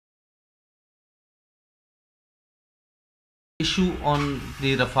issue on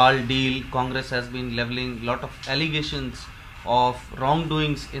the Rafale deal, Congress has been leveling a lot of allegations of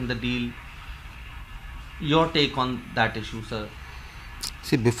wrongdoings in the deal. Your take on that issue, sir?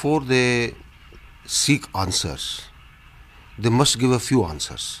 See, before they seek answers, they must give a few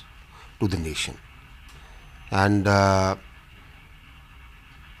answers to the nation. And the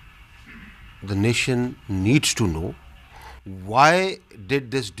nation needs to know why did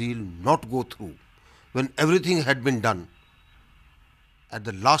this deal not go through when everything had been done. At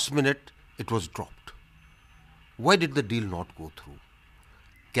the last minute, it was dropped. Why did the deal not go through?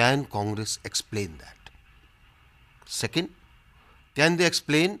 Can Congress explain that? Second, can they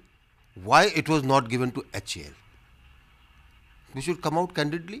explain why it was not given to HAL? They should come out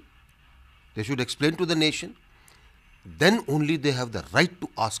candidly. They should explain to the nation. Then only they have the right to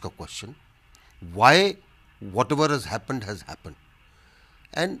ask a question why whatever has happened has happened.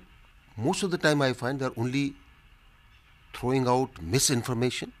 And most of the time I find they're only throwing out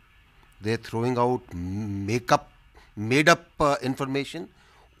misinformation. They're throwing out made up information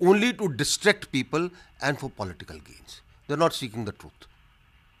only to distract people and for political gains. They're not seeking the truth.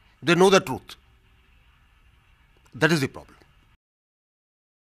 They know the truth. That is the problem.